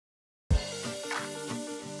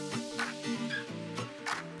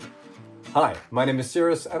Hi, my name is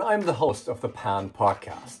Cyrus and I'm the host of the PAN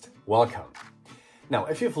podcast. Welcome. Now,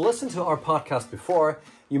 if you've listened to our podcast before,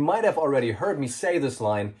 you might have already heard me say this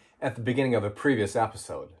line at the beginning of a previous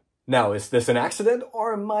episode. Now, is this an accident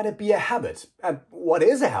or might it be a habit? And what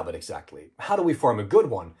is a habit exactly? How do we form a good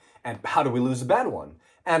one? And how do we lose a bad one?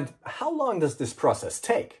 And how long does this process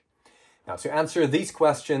take? Now, to answer these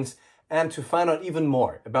questions and to find out even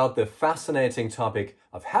more about the fascinating topic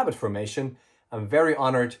of habit formation, I'm very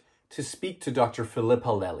honored to speak to Dr.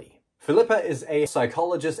 Phillippa Lally. Phillippa is a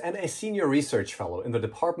psychologist and a senior research fellow in the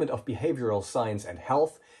Department of Behavioral Science and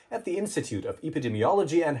Health at the Institute of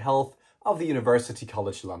Epidemiology and Health of the University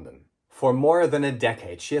College London. For more than a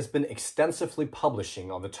decade, she has been extensively publishing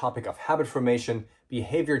on the topic of habit formation,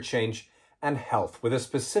 behavior change, and health, with a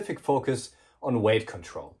specific focus on weight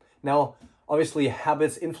control. Now, obviously,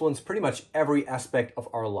 habits influence pretty much every aspect of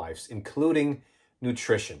our lives, including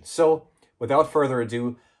nutrition. So, without further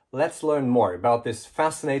ado, let's learn more about this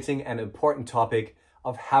fascinating and important topic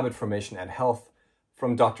of habit formation and health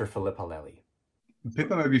from Dr. Phillippa Lally.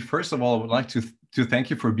 Pippa, maybe first of all, I would like to thank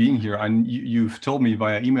you for being here. And you've told me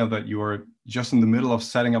via email that you are just in the middle of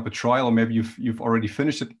setting up a trial, or maybe you've already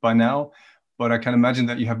finished it by now. But I can imagine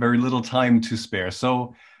that you have very little time to spare.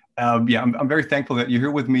 So, I'm very thankful that you're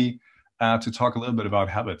here with me to talk a little bit about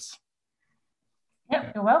habits.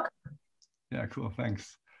 Yeah, you're welcome. Yeah, cool.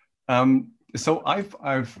 Thanks. So I've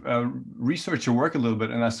researched your work a little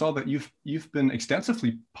bit, and I saw that you've been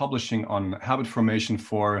extensively publishing on habit formation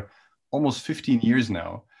for almost 15 years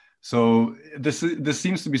now. So this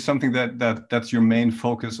seems to be something that's your main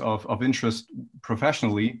focus of interest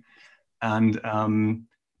professionally, and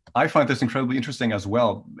I find this incredibly interesting as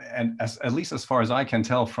well. And at least as far as I can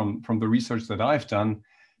tell from the research that I've done,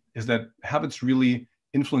 is that habits really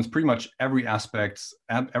influence pretty much every aspect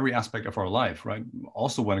of our life, right?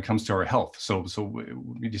 Also when it comes to our health. So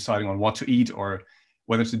we're deciding on what to eat, or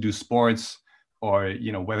whether to do sports, or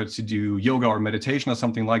whether to do yoga or meditation or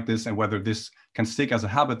something like this, and whether this can stick as a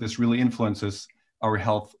habit. This really influences our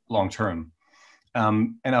health long term.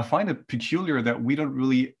 And I find it peculiar that we don't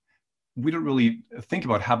really think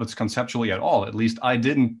about habits conceptually at all. At least I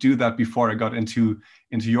didn't do that before I got into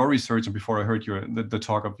your research and before I heard the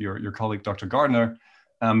talk of your colleague, Dr. Gardner.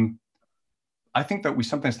 I think that we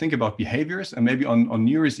sometimes think about behaviors, and maybe on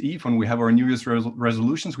New Year's Eve, when we have our New Year's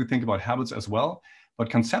resolutions, we think about habits as well.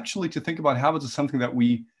 But conceptually, to think about habits is something that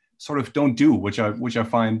we sort of don't do, which I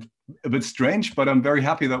find a bit strange. But I'm very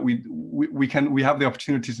happy that we have the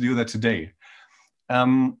opportunity to do that today.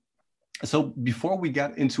 So before we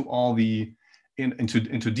get into all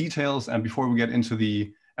into details, and before we get into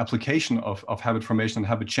the application of habit formation and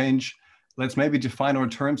habit change, let's maybe define our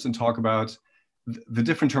terms and talk about the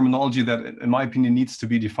different terminology that, in my opinion, needs to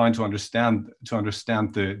be defined to understand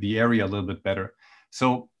the area a little bit better.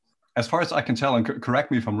 So as far as I can tell, and correct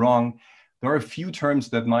me if I'm wrong, there are a few terms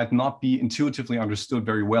that might not be intuitively understood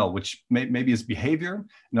very well, which maybe is behavior.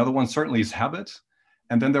 Another one certainly is habit.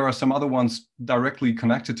 And then there are some other ones directly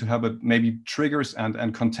connected to habit, maybe triggers and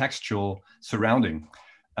contextual surrounding.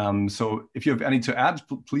 So if you have any to add,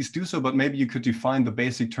 please do so, but maybe you could define the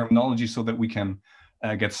basic terminology so that we can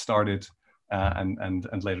get started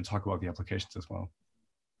and later talk about the applications as well.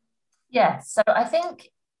 Yeah, so I think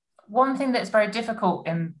one thing that's very difficult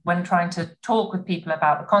when trying to talk with people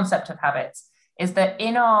about the concept of habits is that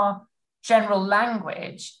in our general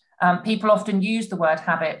language, people often use the word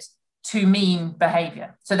habit to mean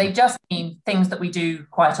behavior. So they just mean things that we do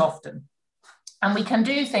quite often. And we can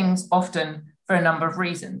do things often for a number of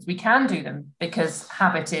reasons. We can do them because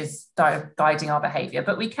habit is guiding our behavior,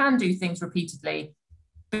 but we can do things repeatedly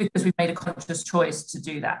because we've made a conscious choice to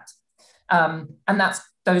do that. And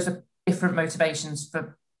those are different motivations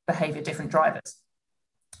for behavior, different drivers.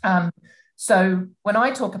 So when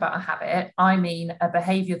I talk about a habit, I mean a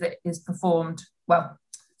behavior that is performed, When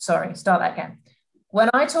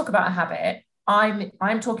I talk about a habit,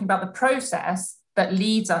 I'm talking about the process that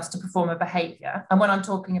leads us to perform a behavior. And when I'm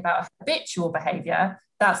talking about a habitual behavior,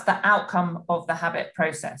 that's the outcome of the habit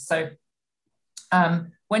process. So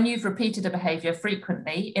when you've repeated a behavior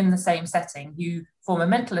frequently in the same setting, you form a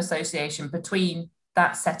mental association between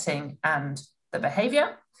that setting and the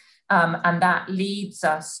behavior. And that leads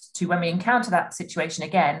us to, when we encounter that situation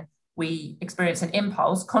again, we experience an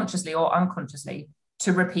impulse, consciously or unconsciously,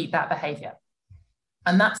 to repeat that behavior.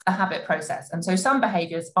 And that's the habit process. And so some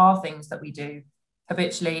behaviors are things that we do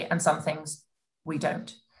habitually and some things we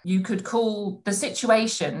don't. You could call the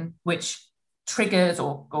situation which triggers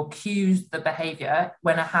or cues the behavior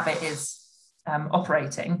when a habit is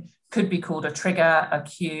operating, could be called a trigger, a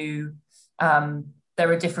cue.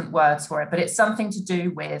 There are different words for it, but it's something to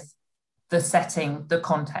do with the setting, the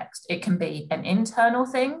context. It can be an internal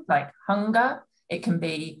thing like hunger. It can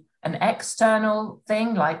be an external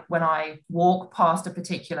thing like when I walk past a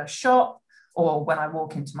particular shop, or when I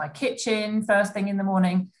walk into my kitchen first thing in the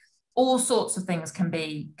morning. All sorts of things can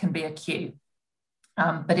be a cue.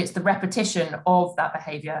 But it's the repetition of that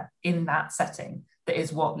behavior in that setting that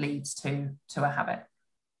is what leads to a habit.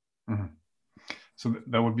 Mm-hmm. So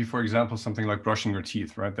that would be, for example, something like brushing your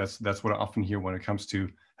teeth, right? That's what I often hear when it comes to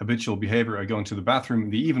habitual behavior. I go into the bathroom in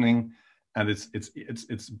the evening, and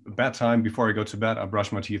it's bedtime. Before I go to bed, I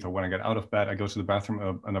brush my teeth, or when I get out of bed, I go to the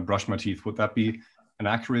bathroom and I brush my teeth. Would that be an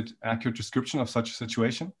accurate description of such a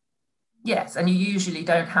situation? Yes, and you usually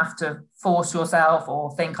don't have to force yourself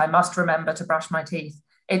or think, I must remember to brush my teeth.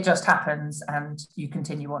 It just happens, and you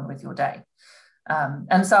continue on with your day.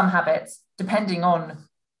 And some habits, depending on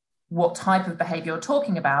what type of behavior you're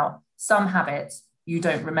talking about, some habits you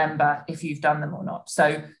don't remember if you've done them or not.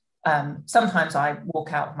 So sometimes I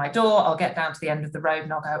walk out of my door, I'll get down to the end of the road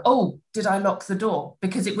and I'll go, oh, did I lock the door?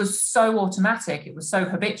 Because it was so automatic, it was so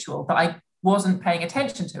habitual that I wasn't paying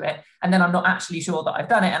attention to it. And then I'm not actually sure that I've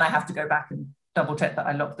done it, and I have to go back and double check that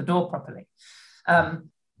I locked the door properly.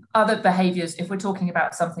 Other behaviors, if we're talking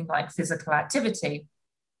about something like physical activity,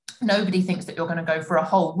 nobody thinks that you're going to go for a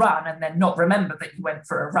whole run and then not remember that you went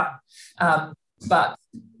for a run. But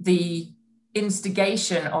the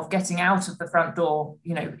instigation of getting out of the front door,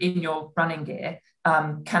 in your running gear,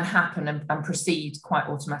 can happen and proceed quite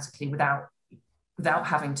automatically without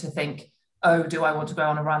having to think, oh, do I want to go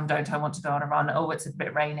on a run? Don't I want to go on a run? Oh, it's a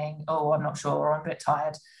bit raining. Oh, I'm not sure. Or I'm a bit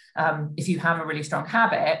tired. If you have a really strong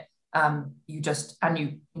habit, you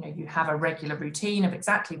have a regular routine of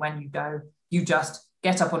exactly when you go, you just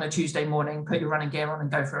get up on a Tuesday morning, put your running gear on and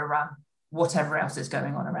go for a run, whatever else is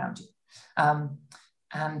going on around you.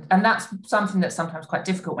 And that's something that's sometimes quite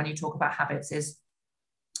difficult when you talk about habits, is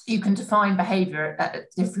you can define behavior at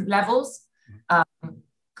different levels.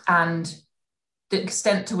 And the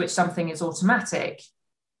extent to which something is automatic,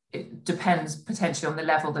 it depends potentially on the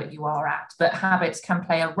level that you are at. But habits can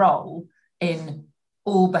play a role in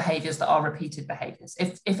all behaviors that are repeated behaviors.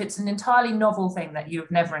 If it's an entirely novel thing that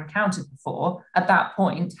you've never encountered before, at that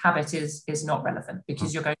point, habit is not relevant,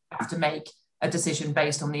 because you're going to have to make a decision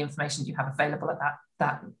based on the information you have available at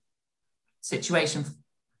that situation,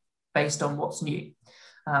 based on what's new.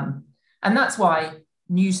 And that's why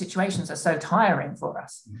new situations are so tiring for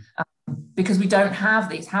us, because we don't have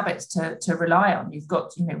these habits to rely on. You've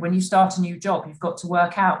got, when you start a new job, you've got to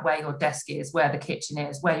work out where your desk is, where the kitchen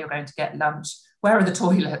is, where you're going to get lunch, where are the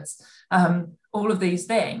toilets, all of these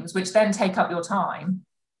things, which then take up your time,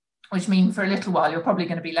 which mean for a little while, you're probably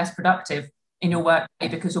going to be less productive in your work day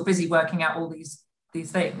because you're busy working out all these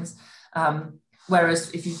things. Whereas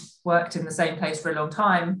if you've worked in the same place for a long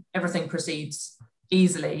time, everything proceeds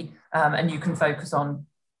easily, and you can focus on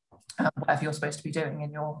whatever you're supposed to be doing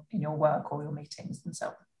in your work or your meetings and so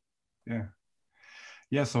on.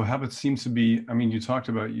 Yeah. So habits seems to be, you talked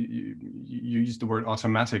about, you used the word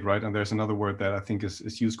automatic, right? And there's another word that I think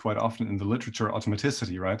is used quite often in the literature,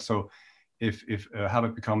 automaticity, right? So if a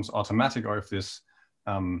habit becomes automatic, or if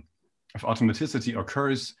automaticity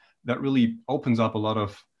occurs, that really opens up a lot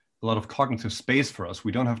of cognitive space for us.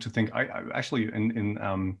 We don't have to think. I actually,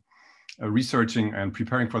 in researching and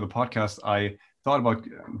preparing for the podcast, I thought about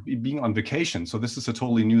being on vacation. So this is a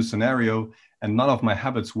totally new scenario, and none of my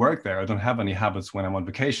habits work there. I don't have any habits when I'm on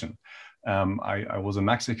vacation. I was in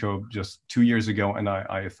Mexico just 2 years ago, and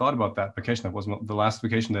I thought about that vacation. That was the last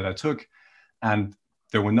vacation that I took, and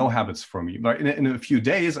there were no habits for me. But in a few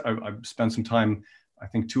days, I spent some time, I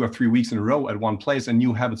think 2 or 3 weeks in a row at one place, and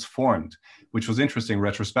new habits formed, which was interesting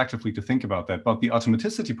retrospectively to think about that. But the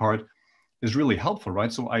automaticity part is really helpful,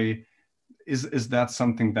 right? So is that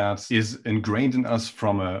something that is ingrained in us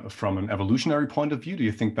from an evolutionary point of view? Do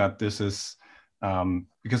you think that this is,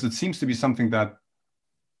 because it seems to be something that,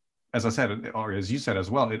 as I said, or as you said as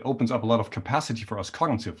well, it opens up a lot of capacity for us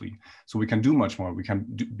cognitively. So we can do much more, we can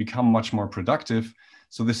become much more productive.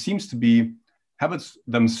 So this seems to be, habits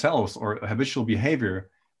themselves or habitual behavior,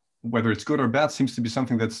 whether it's good or bad, seems to be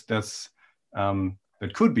something that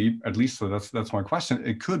could be, at least, so that's my question,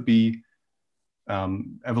 it could be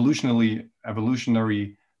evolutionarily,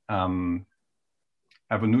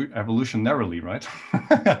 right?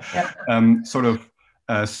 Sort of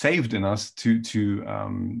saved in us to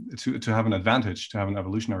have an advantage, to have an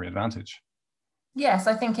evolutionary advantage. Yes,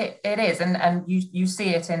 I think it is, and you see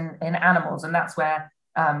it in animals, and that's where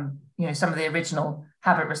some of the original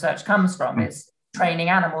habit research comes from, is training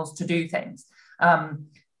animals to do things, and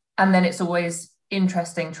then it's always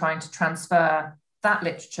interesting trying to transfer that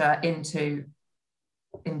literature into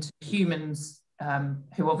humans,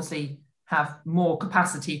 who obviously have more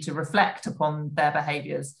capacity to reflect upon their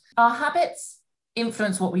behaviors. Our habits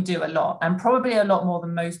influence what we do a lot, and probably a lot more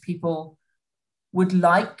than most people would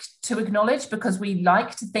like to acknowledge, because we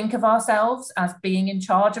like to think of ourselves as being in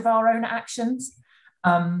charge of our own actions.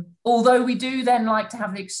 Although we do then like to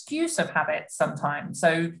have the excuse of habits sometimes.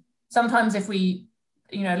 So sometimes if we,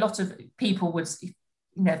 a lot of people would,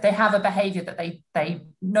 if they have a behavior that they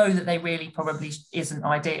know that they really probably isn't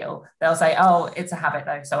ideal, they'll say, oh, it's a habit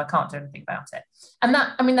though, so I can't do anything about it. And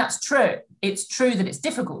that's true. It's true that it's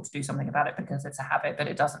difficult to do something about it because it's a habit, but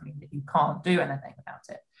it doesn't mean that you can't do anything about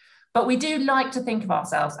it. But we do like to think of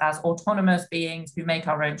ourselves as autonomous beings who make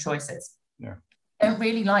our own choices. Yeah. I don't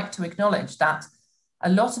really like to acknowledge that a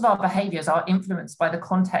lot of our behaviors are influenced by the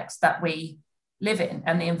context that we live in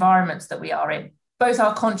and the environments that we are in. Both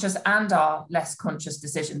our conscious and our less conscious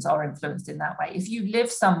decisions are influenced in that way. If you live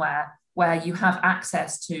somewhere where you have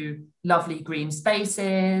access to lovely green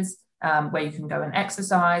spaces, where you can go and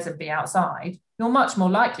exercise and be outside, you're much more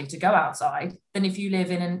likely to go outside than if you live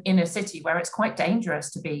in an inner city where it's quite dangerous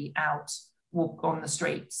to be out, walk on the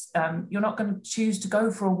streets. You're not going to choose to go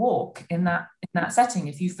for a walk in that setting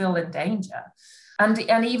if you feel in danger.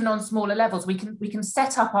 And even on smaller levels, we can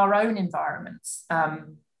set up our own environments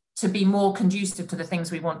to be more conducive to the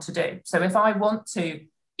things we want to do. So if I want to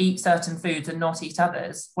eat certain foods and not eat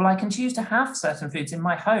others, well, I can choose to have certain foods in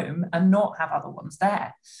my home and not have other ones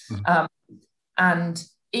there. Mm-hmm. And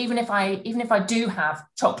even if I do have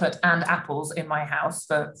chocolate and apples in my house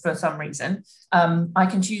for some reason, I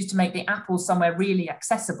can choose to make the apples somewhere really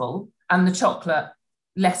accessible and the chocolate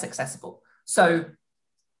less accessible. So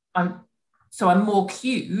I'm more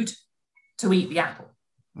cued to eat the apple.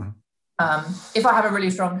 Mm-hmm. If I have a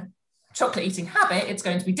really strong chocolate eating habit, it's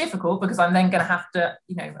going to be difficult because I'm then going to have to,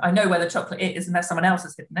 I know where the chocolate is unless someone else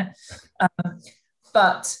has hidden it.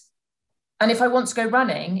 And if I want to go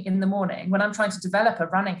running in the morning, when I'm trying to develop a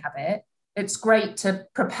running habit, it's great to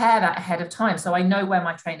prepare that ahead of time. So I know where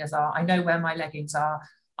my trainers are. I know where my leggings are.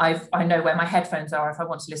 I know where my headphones are if I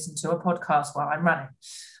want to listen to a podcast while I'm running.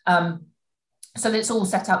 So it's all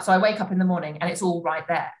set up. So I wake up in the morning and it's all right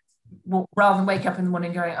there. Well, rather than wake up in the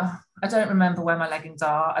morning going, oh, I don't remember where my leggings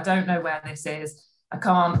are. I don't know where this is. I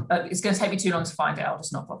can't, it's going to take me too long to find it. I'll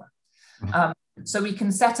just not bother. Mm-hmm. So we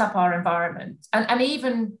can set up our environment. And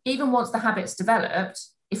even once the habit's developed,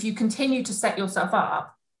 if you continue to set yourself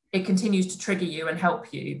up, it continues to trigger you and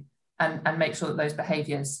help you and make sure that those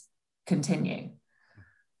behaviors continue.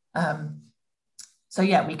 So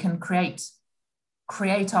yeah, we can create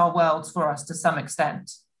our worlds for us to some extent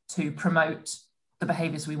to promote the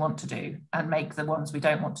behaviors we want to do and make the ones we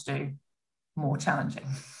don't want to do more challenging.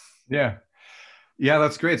 Yeah,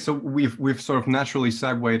 that's great. So we've sort of naturally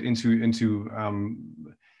segued into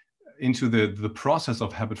the process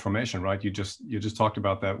of habit formation, right? You just talked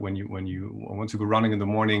about that when you want to go running in the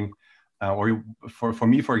morning, for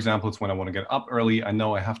me, for example, it's when I want to get up early. I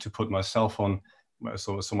know I have to put my cell phone,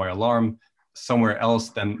 so my alarm, somewhere else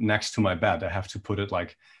than next to my bed. I have to put it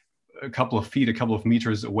like a couple of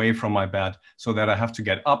meters away from my bed, so that I have to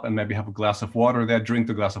get up and maybe have a glass of water there, drink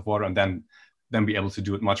the glass of water, and then be able to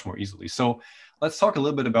do it much more easily. So let's talk a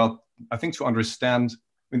little bit about, I think, to understand,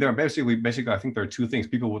 there are basically, I think there are two things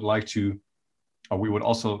people would like to, or we would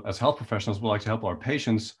also, as health professionals, would like to help our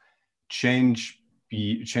patients change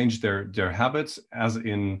their habits, as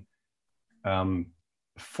in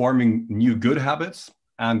forming new good habits,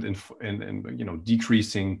 and in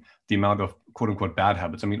decreasing the amount of quote unquote bad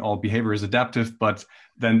habits. I mean, all behavior is adaptive, but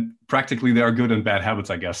then practically there are good and bad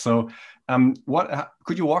habits, I guess. So what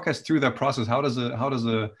could you walk us through that process? How does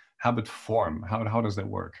a habit form? How does that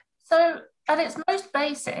work? So at its most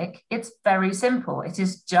basic, it's very simple. It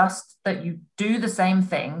is just that you do the same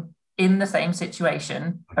thing in the same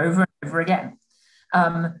situation over and over again.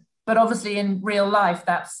 But obviously in real life,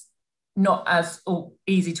 that's not as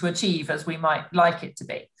easy to achieve as we might like it to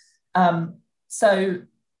be. So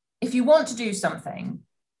if you want to do something,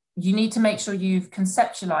 you need to make sure you've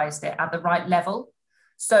conceptualized it at the right level.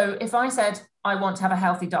 So if I said, I want to have a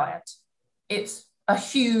healthy diet, it's a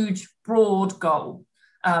huge, broad goal.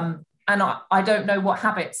 And I don't know what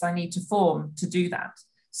habits I need to form to do that.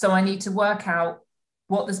 So I need to work out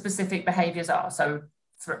what the specific behaviors are. So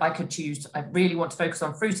I could choose, I really want to focus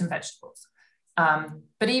on fruit and vegetables.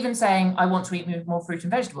 But even saying I want to eat more fruit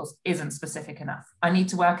and vegetables isn't specific enough. I need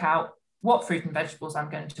to work out what fruit and vegetables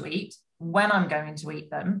I'm going to eat, when I'm going to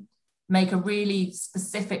eat them, make a really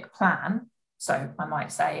specific plan. So I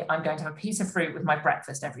might say I'm going to have a piece of fruit with my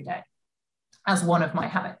breakfast every day as one of my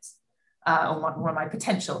habits, or one of my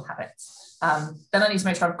potential habits. Then I need to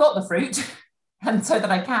make sure I've got the fruit and so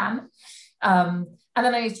that I can. And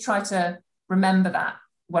then I need to try to remember that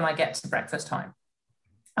when I get to breakfast time.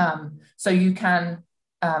 So you can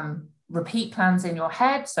repeat plans in your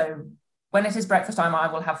head. So when it is breakfast time,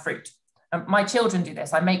 I will have fruit. My children do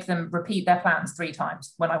this. I make them repeat their plans 3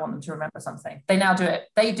 times when I want them to remember something. They now do it.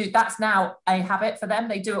 That's now a habit for them.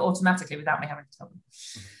 They do it automatically without me having to tell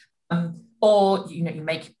them. Or, you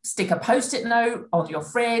stick a Post-it note on your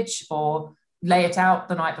fridge or lay it out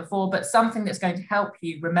the night before, but something that's going to help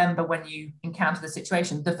you remember when you encounter the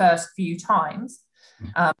situation the first few times,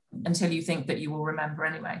 until you think that you will remember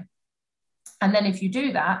anyway. And then if you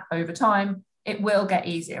do that over time, it will get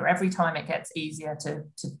easier. Every time it gets easier to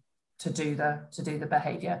do the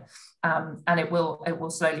behavior, and it will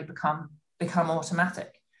slowly become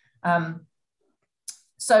automatic.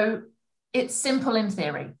 So it's simple in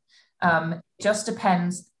theory. It just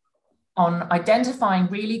depends on identifying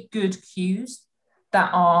really good cues that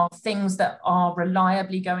are things that are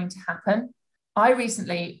reliably going to happen. I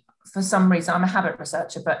recently, for some reason, I'm a habit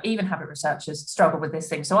researcher, but even habit researchers struggle with this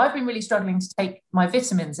thing. So I've been really struggling to take my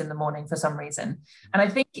vitamins in the morning for some reason.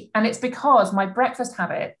 And it's because my breakfast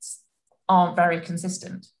habits aren't very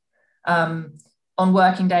consistent. On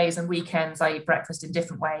working days and weekends, I eat breakfast in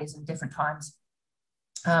different ways and different times.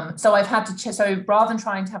 So I've had to, so rather than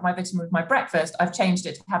trying to have my vitamin with my breakfast, I've changed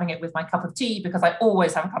it to having it with my cup of tea, because I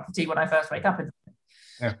always have a cup of tea when I first wake up.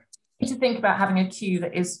 Yeah. You need to think about having a cue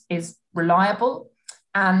that is reliable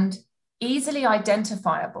and easily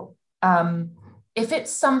identifiable. If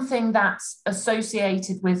it's something that's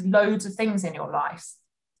associated with loads of things in your life,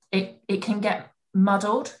 it can get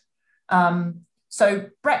muddled. So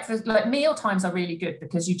breakfast, like meal times, are really good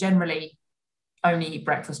because you generally only eat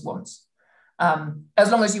breakfast once.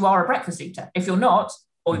 As long as you are a breakfast eater. If you're not,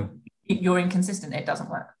 or you're inconsistent, it doesn't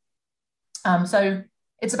work. So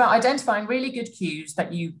it's about identifying really good cues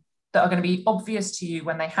that are going to be obvious to you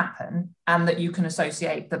when they happen and that you can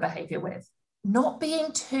associate the behavior with. Not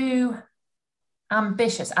being too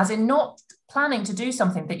ambitious, as in not planning to do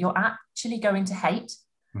something that you're actually going to hate.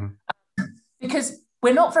 Because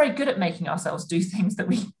we're not very good at making ourselves do things that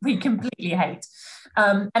we completely hate.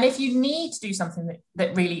 And if you need to do something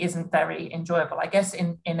that really isn't very enjoyable, I guess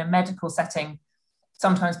in a medical setting,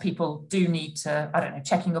 sometimes people do need to, I don't know,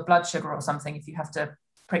 checking your blood sugar or something, if you have to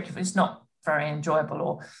prick, if it's not very enjoyable,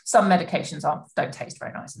 or some medications don't taste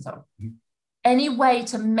very nice and so on. Any way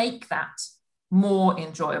to make that more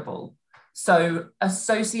enjoyable. So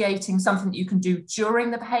associating something that you can do during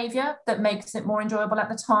the behavior that makes it more enjoyable at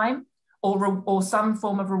the time, or some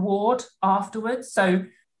form of reward afterwards. So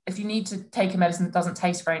if you need to take a medicine that doesn't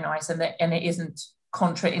taste very nice and it isn't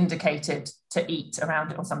contraindicated to eat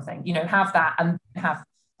around it or something, have that and have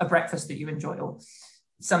a breakfast that you enjoy or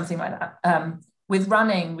something like that. With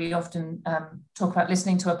running, we often talk about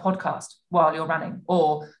listening to a podcast while you're running,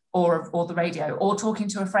 or the radio, or talking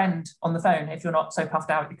to a friend on the phone if you're not so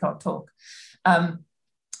puffed out you can't talk.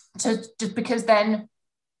 Just because then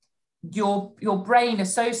your brain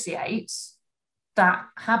associates that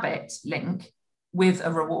habit link with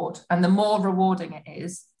a reward, and the more rewarding it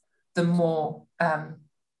is, the more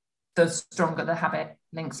the stronger the habit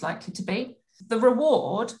link's likely to be. The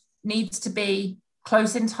reward needs to be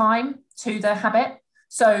close in time to the habit.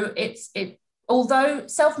 So although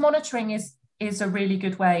self-monitoring is a really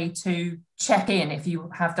good way to check in if you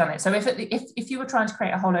have done it. So if you were trying to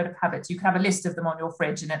create a whole load of habits, you could have a list of them on your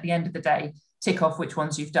fridge, and at the end of the day, tick off which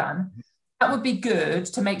ones you've done. That would be good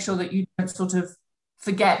to make sure that you don't sort of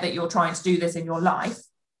forget that you're trying to do this in your life.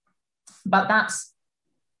 But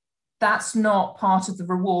that's not part of the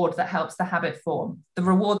reward that helps the habit form. The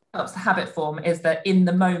reward that helps the habit form is that in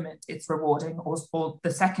the moment it's rewarding, or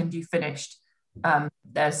the second you finished,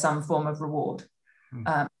 there's some form of reward.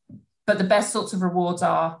 But the best sorts of rewards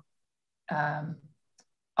are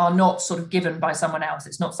not sort of given by someone else.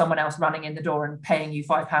 It's not someone else running in the door and paying you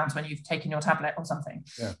 £5 when you've taken your tablet or something.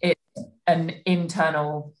 Yeah. It's an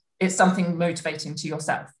internal, it's something motivating to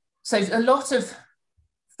yourself. So a lot of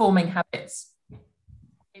forming habits,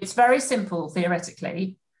 it's very simple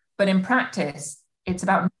theoretically, but in practice, it's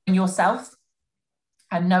about knowing yourself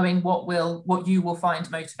and knowing what you will find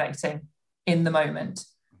motivating in the moment,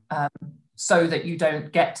 so that you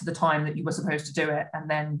don't get to the time that you were supposed to do it and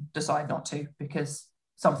then decide not to because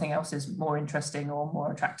something else is more interesting or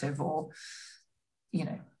more attractive, or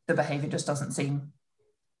the behavior just doesn't seem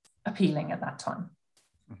appealing at that time.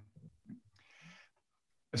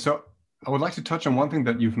 So I would like to touch on one thing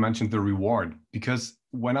that you've mentioned, the reward, because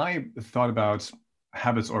when I thought about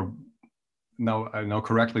habits, or now I know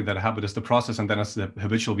correctly that a habit is the process and then it's the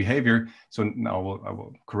habitual behavior. So now I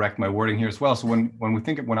will correct my wording here as well. So when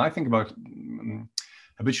I think about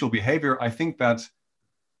habitual behavior, I think that,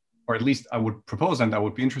 or at least I would propose, and I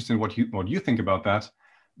would be interested in what you think about that.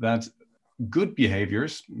 that good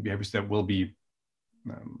behaviors that will be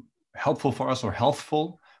helpful for us or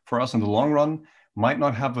healthful for us in the long run, might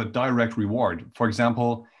not have a direct reward. For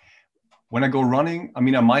example, when I go running, I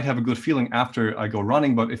mean, I might have a good feeling after I go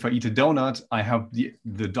running, but if I eat a donut, I have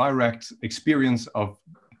the direct experience of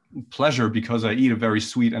pleasure because I eat a very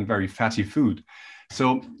sweet and very fatty food.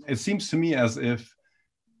 So it seems to me as if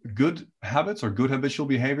good habits or good habitual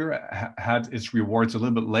behavior had its rewards a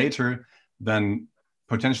little bit later than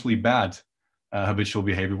potentially bad habitual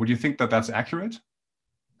behavior. Would you think that that's accurate?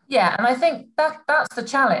 Yeah, and I think that's the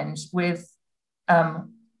challenge with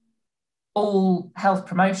all health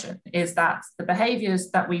promotion, is that the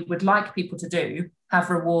behaviors that we would like people to do have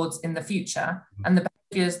rewards in the future, and the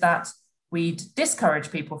behaviors that we'd discourage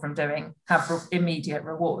people from doing have immediate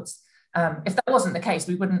rewards. If that wasn't the case,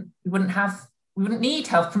 we wouldn't need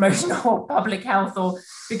health promotion or public health, or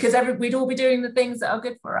because we'd all be doing the things that are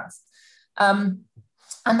good for us. And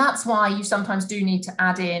that's why you sometimes do need to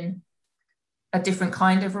add in a different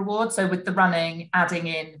kind of reward. So with the running, adding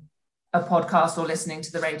in a podcast or listening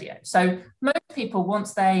to the radio. So most people,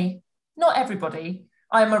 not everybody,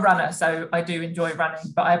 I'm a runner, so I do enjoy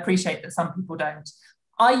running, but I appreciate that some people don't.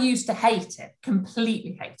 I used to hate it,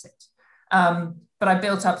 completely hate it. But I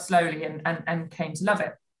built up slowly and came to love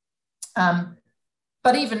it.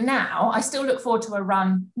 But even now, I still look forward to a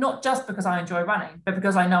run, not just because I enjoy running, but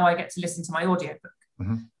because I know I get to listen to my audiobook.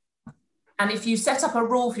 Mm-hmm. And if you set up a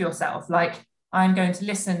rule for yourself, like I'm going to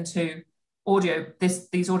listen to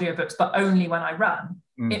these audiobooks, but only when I run,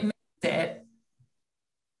 it makes it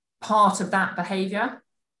part of that behavior.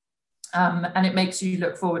 And it makes you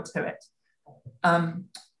look forward to it.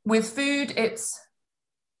 With food, it's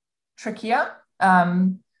trickier.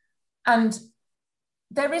 And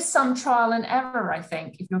there is some trial and error, I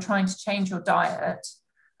think, if you're trying to change your diet,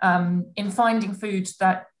 in finding foods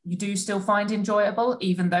that you do still find enjoyable,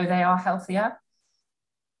 even though they are healthier.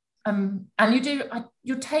 And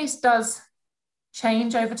your taste does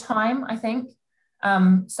change over time, I think.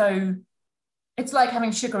 So it's like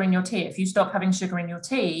having sugar in your tea. If you stop having sugar in your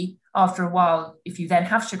tea, after a while, if you then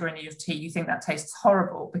have sugar in your tea, you think that tastes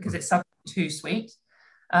horrible because it's suddenly too sweet.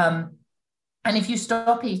 And if you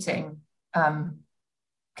stop eating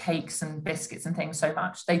cakes and biscuits and things so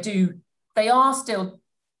much, they are still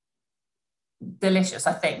delicious,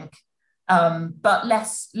 I think, but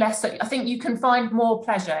less. I think you can find more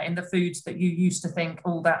pleasure in the foods that you used to think,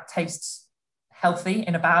 oh, that tastes healthy,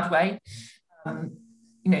 in a bad way.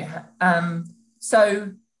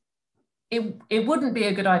 So it wouldn't be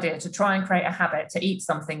a good idea to try and create a habit to eat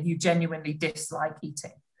something you genuinely dislike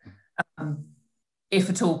eating, if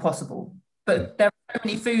at all possible. But there are so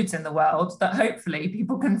many foods in the world that hopefully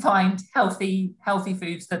people can find healthy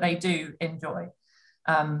foods that they do enjoy.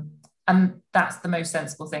 And that's the most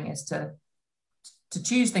sensible thing, is to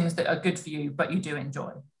choose things that are good for you, but you do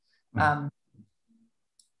enjoy.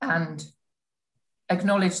 And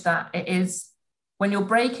acknowledge that it is, when you're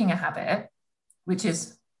breaking a habit, which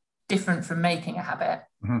is different from making a habit,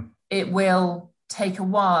 it will take a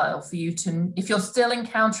while for you to, if you're still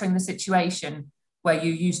encountering the situation where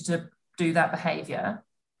you used to do that behavior,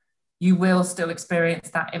 you will still experience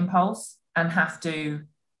that impulse and have to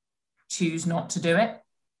choose not to do it.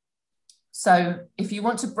 So if you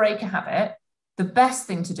want to break a habit, the best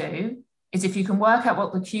thing to do is, if you can work out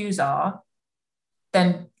what the cues are,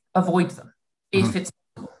 then avoid them if it's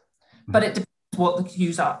possible. But it depends what the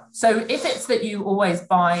cues are. So if it's that you always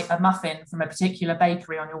buy a muffin from a particular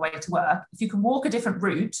bakery on your way to work, if you can walk a different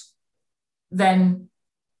route, then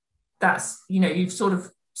that's, you've sort of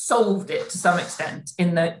solved it to some extent,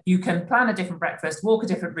 in that you can plan a different breakfast, walk a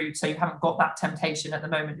different route, so you haven't got that temptation at the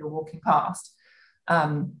moment you're walking past.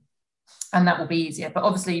 And that will be easier. But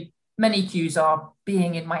obviously, many cues are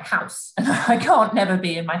being in my house, and I can't never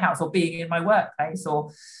be in my house, or being in my workplace,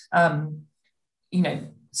 or,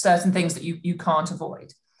 certain things that you can't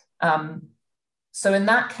avoid. So in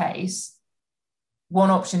that case, one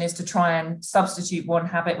option is to try and substitute one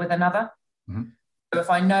habit with another. So if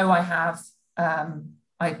I know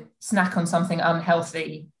I snack on something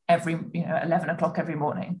unhealthy every, 11 o'clock every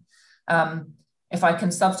morning, if I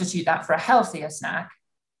can substitute that for a healthier snack,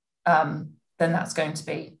 then that's going to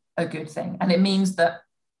be a good thing. And it means that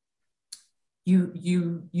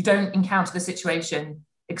you don't encounter the situation,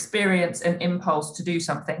 experience an impulse to do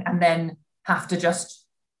something, and then have to just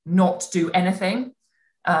not do anything.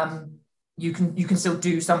 You can still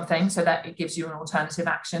do something, so that it gives you an alternative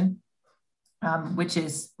action, which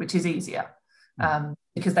is easier.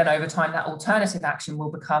 Because then over time, that alternative action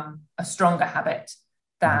will become a stronger habit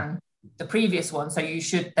than the previous one. So you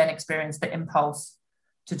should then experience the impulse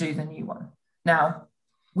to do the new one. Now,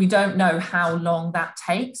 we don't know how long that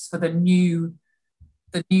takes for the new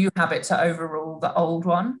habit to overrule the old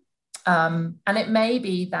one. And it may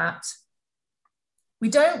be that we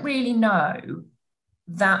don't really know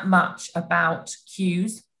that much about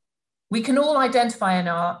cues. We can all identify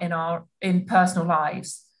in personal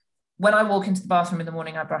lives. When I walk into the bathroom in the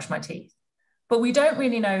morning, I brush my teeth, but we don't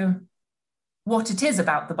really know what it is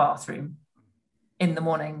about the bathroom in the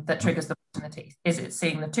morning that triggers the brush in the teeth. Is it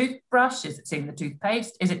seeing the toothbrush? Is it seeing the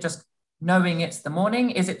toothpaste? Is it just knowing it's the morning?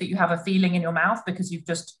 Is it that you have a feeling in your mouth because you've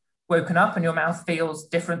just woken up and your mouth feels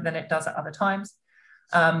different than it does at other times?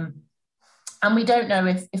 And we don't know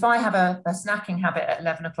if I have a snacking habit at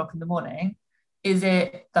 11 o'clock in the morning, is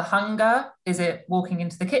it the hunger? Is it walking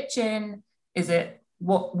into the kitchen? Is it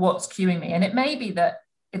what's cueing me? And it may be that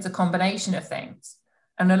it's a combination of things.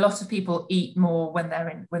 And a lot of people eat more when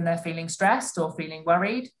they're feeling stressed or feeling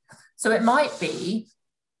worried. So it might be,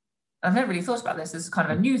 I've never really thought about this as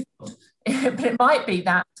kind of a new thought, but it might be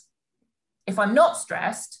that if I'm not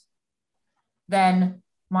stressed, then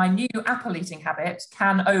my new apple eating habit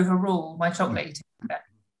can overrule my chocolate eating habit.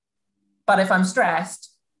 But if I'm stressed,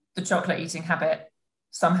 the chocolate eating habit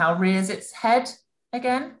somehow rears its head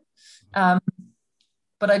again.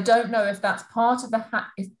 But I don't know if that's part of the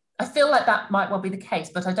I feel like that might well be the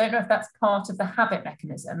case, but I don't know if that's part of the habit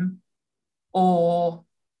mechanism or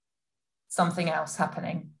something else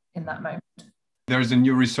happening in that moment. There's a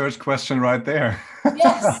new research question right there.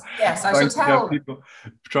 Yes, I should tell.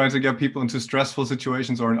 Trying to get people into stressful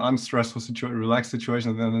situations or an unstressful situation, relaxed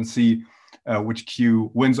situation, and then see which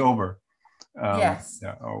cue wins over. Yes,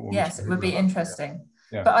 it would be interesting.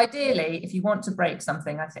 Yeah. But ideally, if you want to break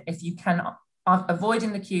something, I think if you can,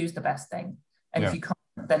 avoiding the cue is the best thing. And if you can't,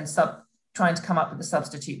 then trying to come up with a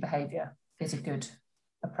substitute behavior is a good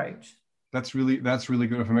approach. That's really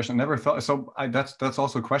good information. I never thought so. That's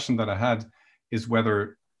also a question that I had, is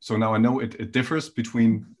whether, so now I know it differs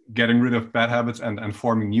between getting rid of bad habits and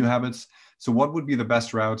forming new habits. So what would be the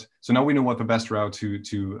best route? So now we know what the best route to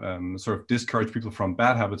sort of discourage people from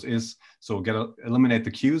bad habits is. So eliminate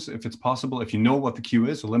the cues if it's possible. If you know what the cue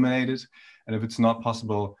is, eliminate it. And if it's not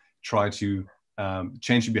possible, try to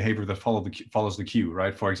change the behavior that follows the cue,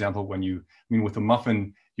 right? For example, with a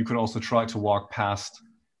muffin, you could also try to walk past,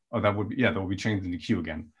 that would be changing the cue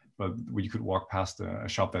again. But you could walk past a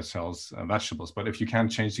shop that sells vegetables. But if you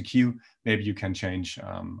can't change the cue, maybe you can change.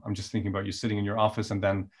 I'm just thinking about you sitting in your office and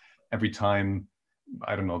then every time,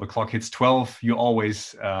 I don't know, the clock hits 12, you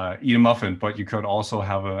always eat a muffin, but you could also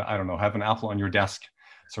have an apple on your desk.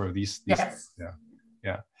 Sort of these yes.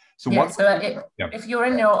 Yeah. If you're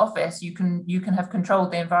in your office, you can have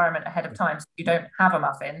controlled the environment ahead of time. So you don't have a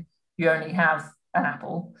muffin, you only have an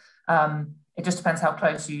apple. It just depends how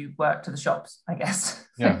close you work to the shops, I guess.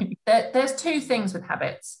 Yeah. There's two things with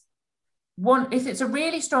habits. One, if it's a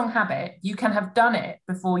really strong habit, you can have done it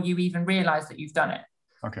before you even realize that you've done it.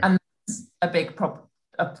 Okay. And that's a big problem,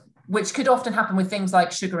 which could often happen with things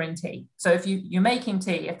like sugar in tea. So if you're making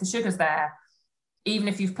tea, if the sugar's there, even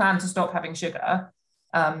if you've planned to stop having sugar,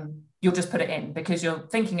 you'll just put it in because you're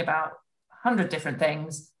thinking about 100 different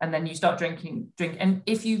things, and then you start drink. And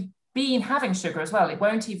if you've been having sugar as well, it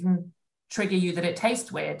won't even trigger you that it tastes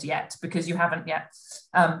weird yet because you haven't yet.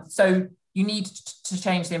 So you need to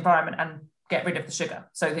change the environment and get rid of the sugar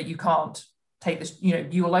so that you can't take this,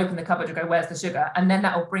 you will open the cupboard and go, where's the sugar? And then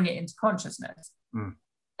that will bring it into consciousness. And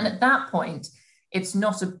at that point, it's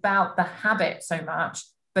not about the habit so much,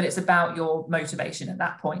 but it's about your motivation at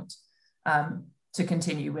that point to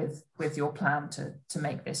continue with your plan to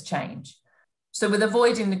make this change. So with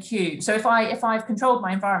avoiding the cue, so if I've controlled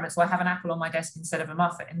my environment, so I have an apple on my desk instead of a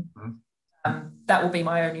muffin, that will be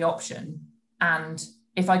my only option. And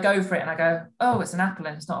if I go for it and I go, oh, it's an apple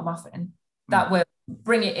and it's not a muffin, that will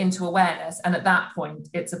bring it into awareness. And at that point,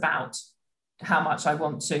 it's about how much I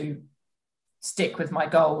want to stick with my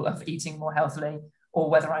goal of eating more healthily, or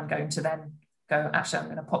whether I'm going to then go, actually, I'm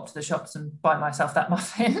going to pop to the shops and buy myself that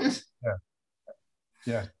muffin.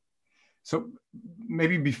 Yeah. So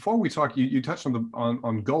maybe before we talk, you touched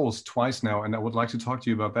on goals twice now, and I would like to talk to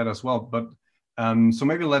you about that as well. But so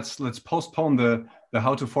maybe let's postpone the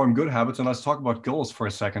how to form good habits and let's talk about goals for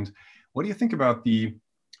a second. What do you think about the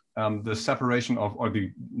separation of, or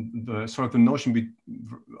the sort of the notion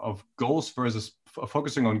of goals versus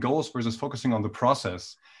focusing on goals versus focusing on the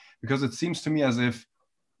process? Because it seems to me as if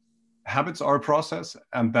habits are a process,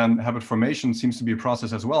 and then habit formation seems to be a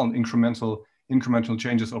process as well, and incremental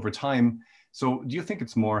changes over time. So do you think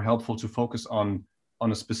it's more helpful to focus on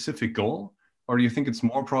a specific goal, or do you think it's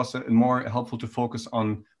more helpful to focus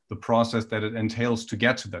on the process that it entails to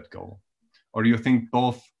get to that goal? Or do you think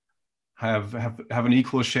both have an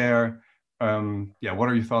equal share, What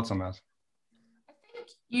are your thoughts on that?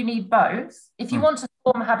 You need both. If you want to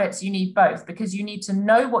form habits, you need both, because you need to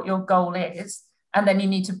know what your goal is, and then you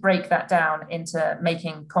need to break that down into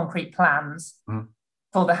making concrete plans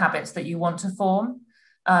for the habits that you want to form.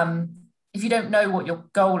 If you don't know what your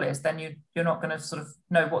goal is, then you're not going to sort of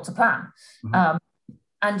know what to plan.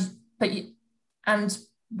 And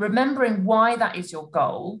remembering why that is your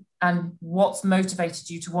goal and what's motivated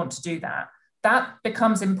you to want to do that, that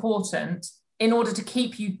becomes important in order to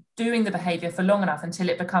keep you doing the behavior for long enough until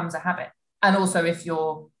it becomes a habit. And also if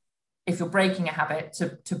you're breaking a habit,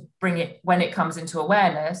 to bring it, when it comes into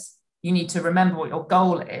awareness, you need to remember what your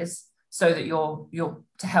goal is, so that you're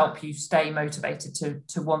to help you stay motivated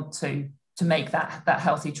to want to make that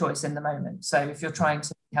healthy choice in the moment. So if you're trying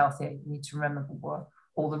to be healthier, you need to remember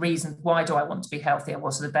all the reasons. Why do I want to be healthier?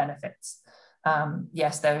 What are the benefits?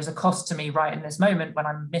 Yes, there is a cost to me right in this moment when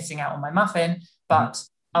I'm missing out on my muffin, but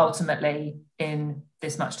ultimately in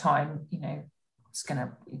this much time,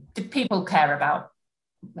 people care about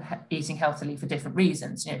eating healthily for different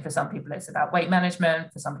reasons. For some people it's about weight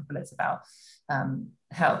management, for some people it's about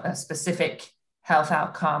a specific health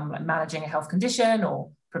outcome, like managing a health condition or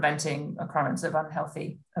preventing occurrence of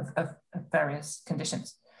various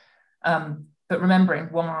conditions. But remembering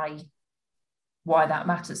why that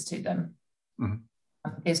matters to them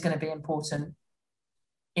is going to be important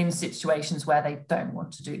in situations where they don't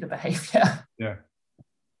want to do the behavior. Yeah.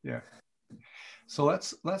 So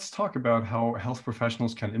let's talk about how health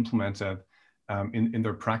professionals can implement that in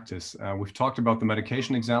their practice. We've talked about the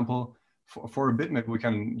medication example. For a bit, maybe you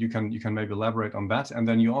can maybe elaborate on that. And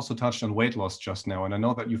then you also touched on weight loss just now, and I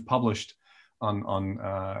know that you've published on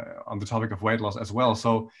the topic of weight loss as well.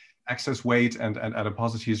 So excess weight and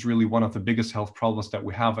adiposity is really one of the biggest health problems that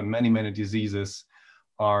we have, and many diseases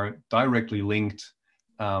are directly linked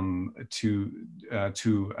to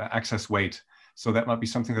excess weight. So that might be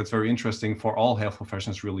something that's very interesting for all health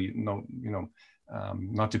professions, really, not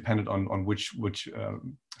dependent on which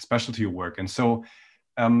specialty you work. And so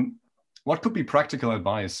what could be practical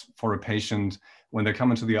advice for a patient when they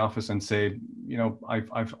come into the office and say,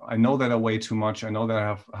 I know that I weigh too much. I know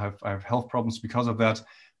that I have health problems because of that,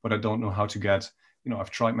 but I don't know how to get,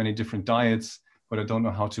 I've tried many different diets, but I don't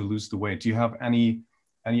know how to lose the weight. Do you have any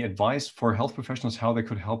advice for health professionals how they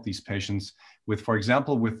could help these patients with, for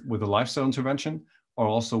example, with a lifestyle intervention, or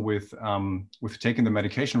also with taking the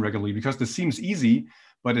medication regularly? Because this seems easy,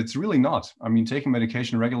 but it's really not. I mean, taking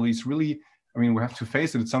medication regularly is really, we have to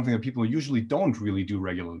face it. It's something that people usually don't really do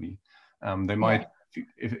regularly. They might,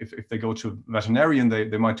 if they go to a veterinarian,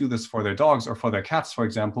 they might do this for their dogs or for their cats, for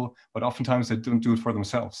example, but oftentimes they don't do it for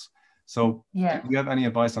themselves. So do you have any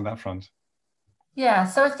advice on that front? Yeah,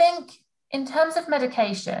 so I think in terms of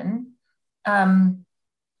medication, the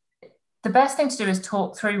best thing to do is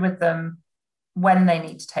talk through with them when they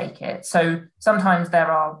need to take it. So sometimes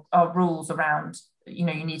there are rules around, you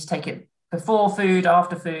need to take it before food,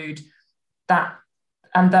 after food, that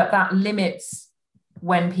limits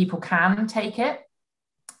when people can take it.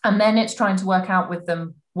 And then it's trying to work out with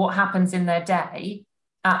them what happens in their day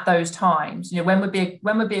at those times. When would be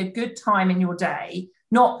a good time in your day,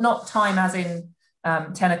 not time as in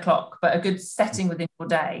 10 o'clock, but a good setting within your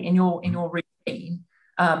day, in your routine,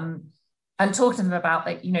 and talking to them about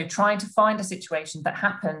that, trying to find a situation that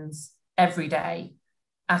happens every day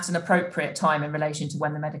at an appropriate time in relation to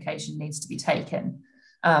when the medication needs to be taken,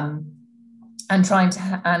 and trying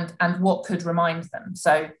to and what could remind them.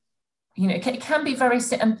 So, it can be very,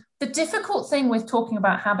 and the difficult thing with talking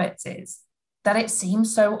about habits is that it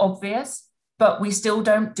seems so obvious, but we still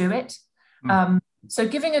don't do it. So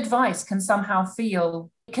giving advice can somehow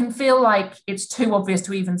feel like it's too obvious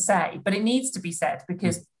to even say, but it needs to be said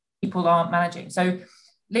because people aren't managing. So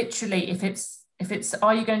literally, if it's,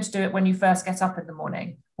 are you going to do it when you first get up in the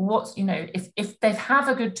morning? What's, if they have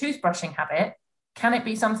a good toothbrushing habit, can it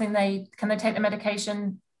be something can they take the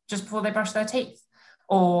medication just before they brush their teeth?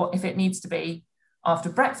 Or if it needs to be after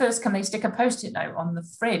breakfast, can they stick a Post-it note on the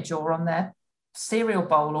fridge or on their cereal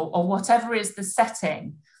bowl or whatever is the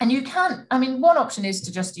setting? And you can, one option is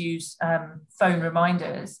to just use phone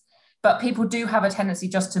reminders, but people do have a tendency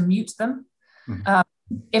just to mute them. And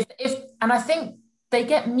I think they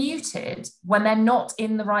get muted when they're not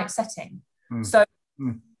in the right setting. So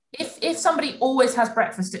if somebody always has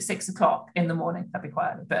breakfast at 6 o'clock in the morning, that'd be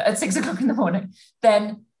quite early, but at 6 o'clock in the morning,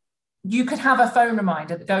 then you could have a phone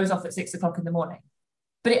reminder that goes off at 6 o'clock in the morning.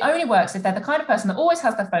 But it only works if they're the kind of person that always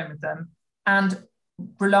has their phone with them and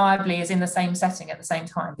reliably is in the same setting at the same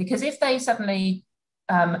time. Because if they suddenly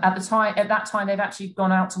at that time they've actually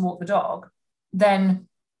gone out to walk the dog, then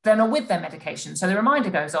they're not with their medication. So the reminder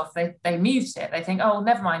goes off, they mute it. They think, oh,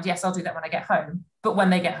 never mind. Yes, I'll do that when I get home. But when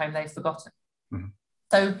they get home, they've forgotten. Mm-hmm.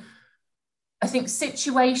 So I think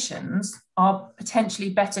situations are potentially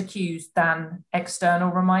better cues than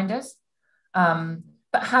external reminders.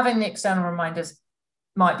 But having the external reminders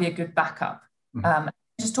might be a good backup. Mm-hmm.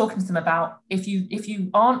 Just talking to them about if you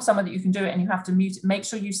aren't someone that you can do it and you have to mute it, make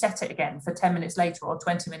sure you set it again for 10 minutes later or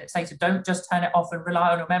 20 minutes later. Don't just turn it off and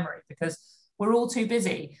rely on your memory, because we're all too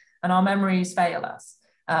busy and our memories fail us.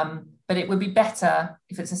 But it would be better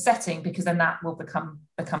if it's a setting, because then that will become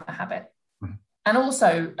a habit. Mm-hmm. And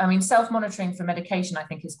also, I mean, self-monitoring for medication, I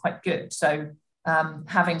think, is quite good. So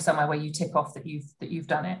having somewhere where you tick off that you've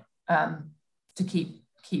done it, to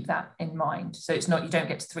keep that in mind. So it's not, you don't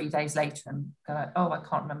get to 3 days later and go like, oh, I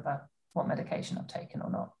can't remember what medication I've taken or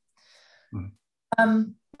not.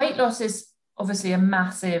 Mm. Weight loss is obviously a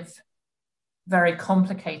massive, very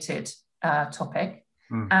complicated topic.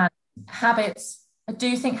 Mm. And habits, I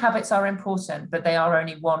do think habits are important, but they are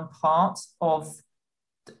only one part of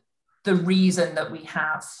the reason that we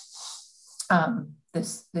have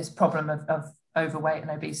this problem of overweight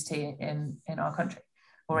and obesity in our country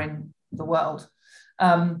or in the world.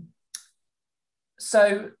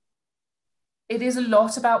 So it is a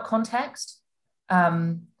lot about context.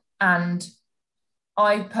 And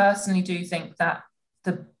I personally do think that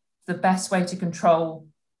the best way to control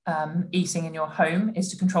eating in your home is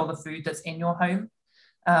to control the food that's in your home,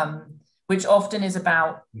 which often is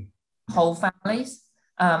about whole families.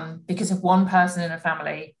 Because if one person in a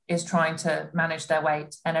family is trying to manage their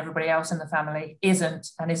weight and everybody else in the family isn't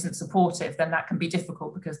supportive, then that can be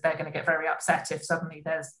difficult, because they're going to get very upset if suddenly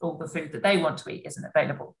there's all the food that they want to eat isn't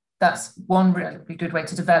available. That's one really good way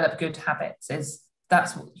to develop good habits, is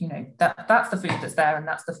that's the food that's there and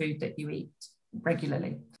that's the food that you eat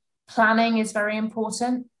regularly. Planning is very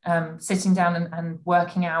important. Sitting down and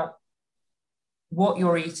working out what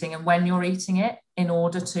you're eating and when you're eating it in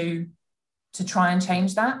order to try and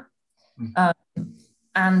change that.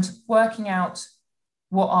 And working out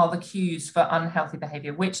what are the cues for unhealthy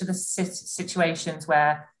behavior, which are the situations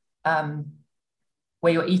where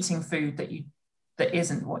you're eating food that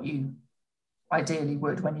isn't what you ideally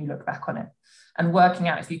would when you look back on it, and working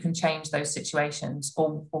out if you can change those situations,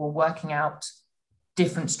 or working out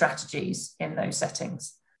different strategies in those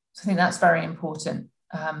settings. So I think that's very important.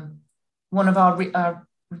 One of our we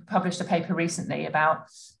published a paper recently about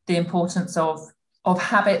the importance of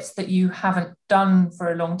habits that you haven't done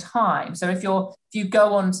for a long time. So if you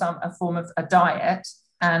go on a form of a diet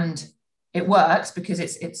and it works because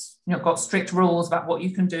it's got strict rules about what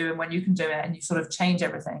you can do and when you can do it, and you sort of change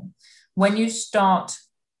everything. When you start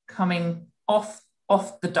coming off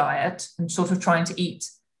the diet and sort of trying to eat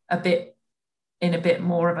in a bit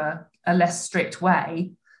more of a less strict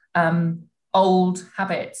way, old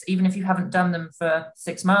habits, even if you haven't done them for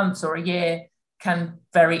 6 months or a year, can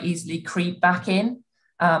very easily creep back in.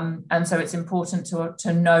 And so it's important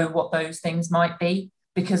to know what those things might be,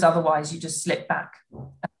 because otherwise you just slip back.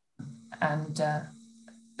 And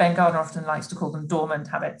Ben Gardner often likes to call them dormant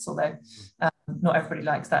habits, although not everybody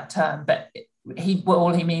likes that term. But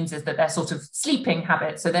all he means is that they're sort of sleeping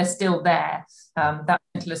habits. So they're still there. That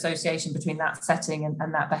mental association between that setting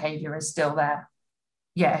and that behavior is still there.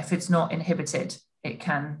 Yeah, if it's not inhibited, it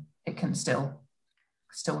can still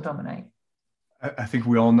dominate. I think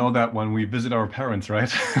we all know that when we visit our parents,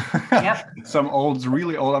 right? Yep. Some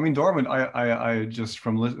really old. I mean, dormant. I just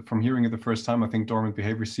from hearing it the first time, I think dormant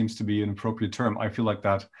behavior seems to be an appropriate term. I feel like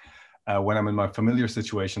that when I'm in my familiar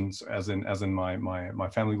situations, as in my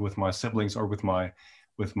family, with my siblings or with my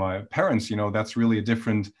parents, that's really a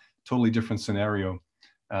totally different scenario,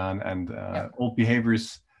 and yep. Old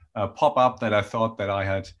behaviors pop up that I thought that I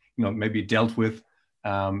had, maybe dealt with,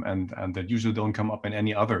 and that usually don't come up in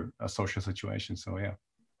any other social situation. So yeah,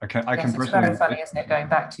 I can personally. It's very funny, isn't it, going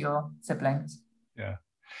back to your siblings? Yeah.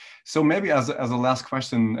 So maybe as a last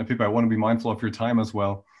question, Pippa, I want to be mindful of your time as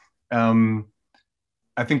well.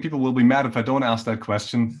 I think people will be mad if I don't ask that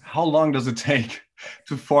question. How long does it take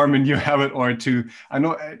to form a new habit, or to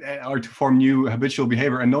form new habitual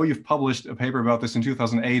behavior? I know you've published a paper about this in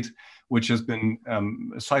 2008, which has been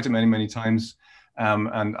cited many, many times.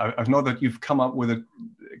 And I know that you've come up with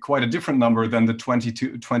quite a different number than the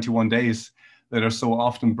 21 days that are so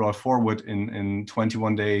often brought forward in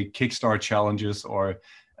 21-day kickstart challenges or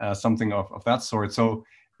something of that sort. So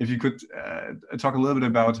if you could talk a little bit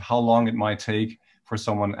about how long it might take for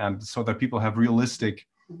someone, and so that people have a realistic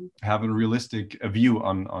view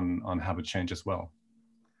on habit change as well.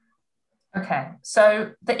 Okay,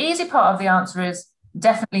 so the easy part of the answer is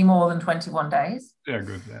definitely more than 21 days. Yeah,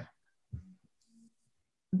 good. Yeah.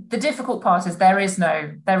 the difficult part is there is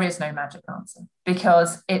no magic answer,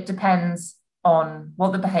 because it depends on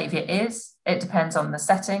what the behavior is. It depends on the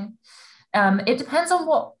setting. It depends on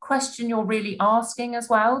what question you're really asking as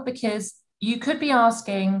well, because you could be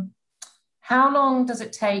asking, how long does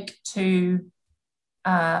it take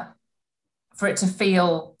for it to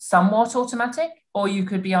feel somewhat automatic? Or you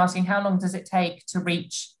could be asking, how long does it take to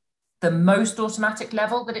reach the most automatic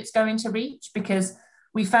level that it's going to reach? Because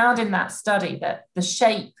we found in that study that the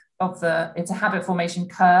shape of it's a habit formation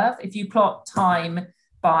curve. If you plot time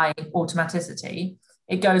by automaticity,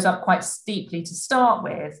 it goes up quite steeply to start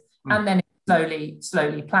with, and then it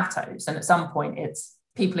slowly plateaus. And at some point,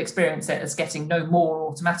 people experience it as getting no more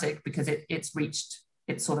automatic because it's reached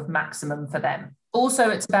its sort of maximum for them. Also,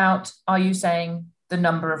 it's about, are you saying the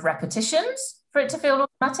number of repetitions for it to feel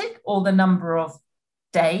automatic, or the number of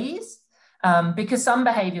days? Because some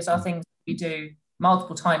behaviors are things we do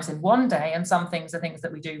multiple times in one day, and some things are things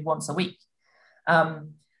that we do once a week.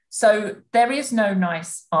 So there is no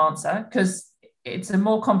nice answer, because it's a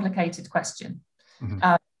more complicated question.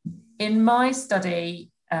 In my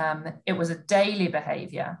study, it was a daily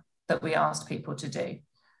behavior that we asked people to do.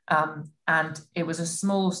 And it was a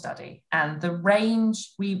small study, and the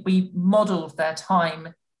range, we modeled their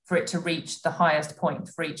time for it to reach the highest point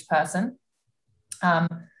for each person.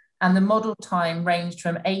 And the model time ranged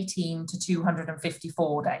from 18 to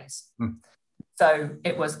 254 days. So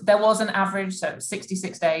there was an average, so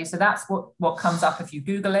 66 days. So that's what comes up if you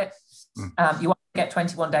Google it. You either get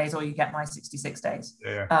 21 days or you get my 66 days.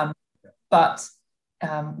 But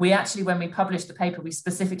we actually, when we published the paper, we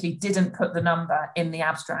specifically didn't put the number in the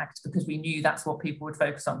abstract, because we knew that's what people would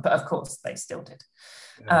focus on. But of course, they still did.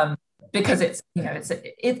 Because it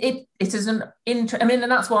is an I mean,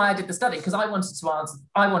 and that's why I did the study, because I wanted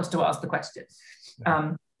to ask the question.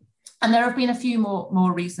 And there have been a few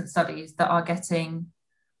more recent studies that are getting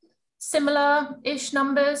similar-ish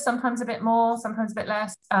numbers, sometimes a bit more, sometimes a bit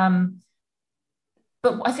less.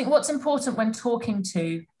 But I think what's important when talking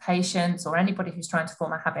to patients or anybody who's trying to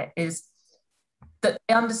form a habit is that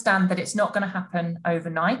they understand that it's not going to happen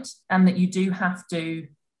overnight, and that you do have to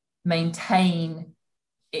maintain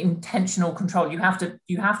intentional control. You have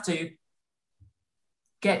to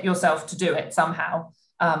get yourself to do it somehow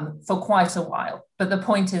for quite a while. But the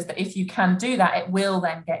point is that if you can do that, it will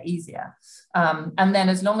then get easier. And then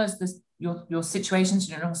as long as your situations,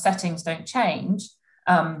 your settings don't change,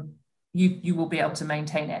 you will be able to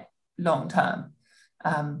maintain it long term.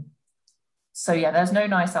 So yeah, there's no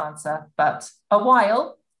nice answer, but a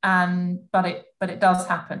while, but it does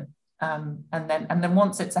happen. And then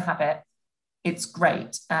once it's a habit, it's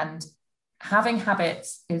great. And having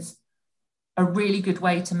habits is a really good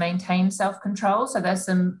way to maintain self-control. So there's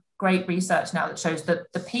some great research now that shows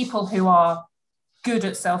that the people who are good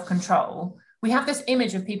at self-control, we have this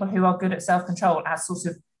image of people who are good at self-control as sort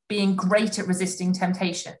of being great at resisting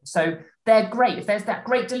temptation. So they're great. If there's that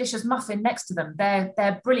great delicious muffin next to them,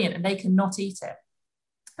 they're brilliant and they cannot eat it.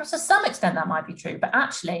 To some extent that might be true, but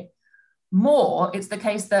actually more, it's the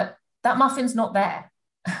case that muffin's not there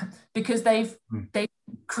because they've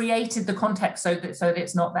created the context so that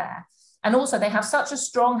it's not there. And also they have such a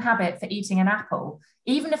strong habit for eating an apple.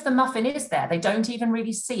 Even if the muffin is there, they don't even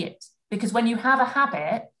really see it, because when you have a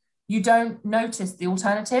habit, you don't notice the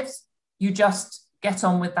alternatives. You just get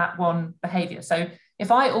on with that one behavior. So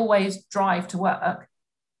if I always drive to work,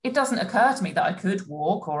 it doesn't occur to me that I could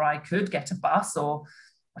walk, or I could get a bus, or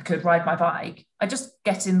I could ride my bike. I just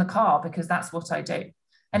get in the car because that's what I do.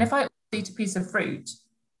 And if I eat a piece of fruit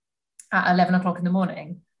at 11 o'clock in the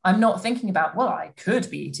morning, I'm not thinking about, well, I could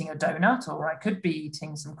be eating a donut or I could be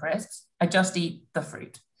eating some crisps. I just eat the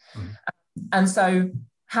fruit. And so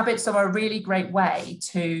habits are a really great way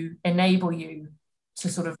to enable you to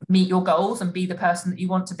sort of meet your goals and be the person that you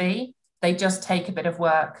want to be. They just take a bit of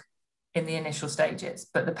work in the initial stages,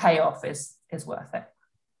 but the payoff is worth it.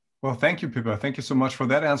 Well, thank you, Pippa. Thank you so much for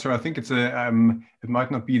that answer. I think it's it might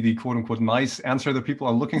not be the quote unquote nice answer that people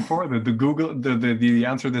are looking for, the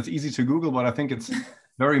answer that's easy to Google, but I think it's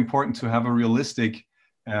very important to have a realistic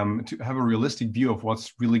view of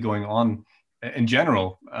what's really going on in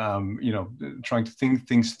general. Trying to think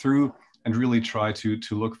things through and really try to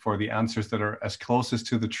look for the answers that are as closest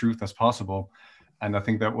to the truth as possible. And I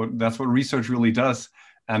think that's what research really does.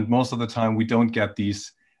 And most of the time, we don't get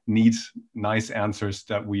these neat, nice answers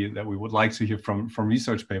that we would like to hear from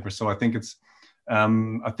research papers. So I think it's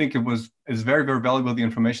very, very valuable, the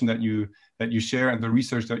information that you share and the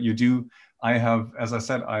research that you do. I have, as I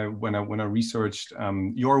said, when I researched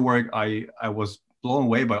your work, I was blown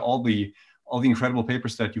away by all the incredible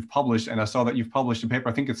papers that you've published. And I saw that you've published a paper,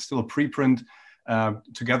 I think it's still a preprint,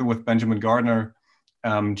 together with Benjamin Gardner,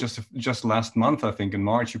 just last month, I think in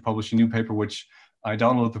March, you published a new paper, which I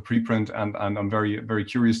downloaded the preprint, and I'm very, very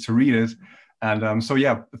curious to read it. And so,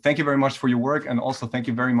 yeah, thank you very much for your work. And also thank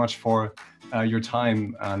you very much for your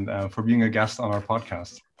time and for being a guest on our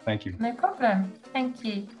podcast. Thank you. No problem. Thank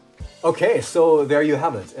you. Okay, so there you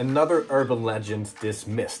have it. Another urban legend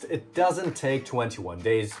dismissed. It doesn't take 21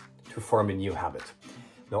 days to form a new habit.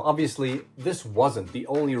 Now, obviously, this wasn't the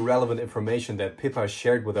only relevant information that Pippa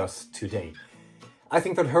shared with us today. I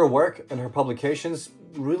think that her work and her publications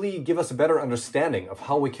really give us a better understanding of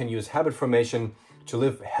how we can use habit formation to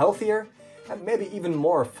live healthier and maybe even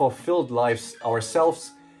more fulfilled lives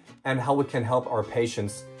ourselves, and how we can help our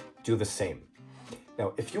patients do the same.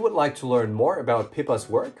 Now, if you would like to learn more about Pippa's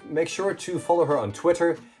work, make sure to follow her on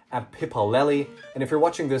Twitter at Phillippa Lally. And if you're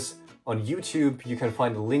watching this on YouTube, you can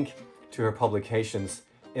find a link to her publications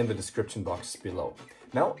in the description box below.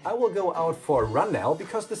 Now, I will go out for a run now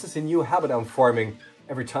because this is a new habit I'm forming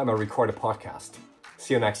every time I record a podcast.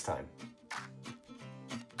 See you next time.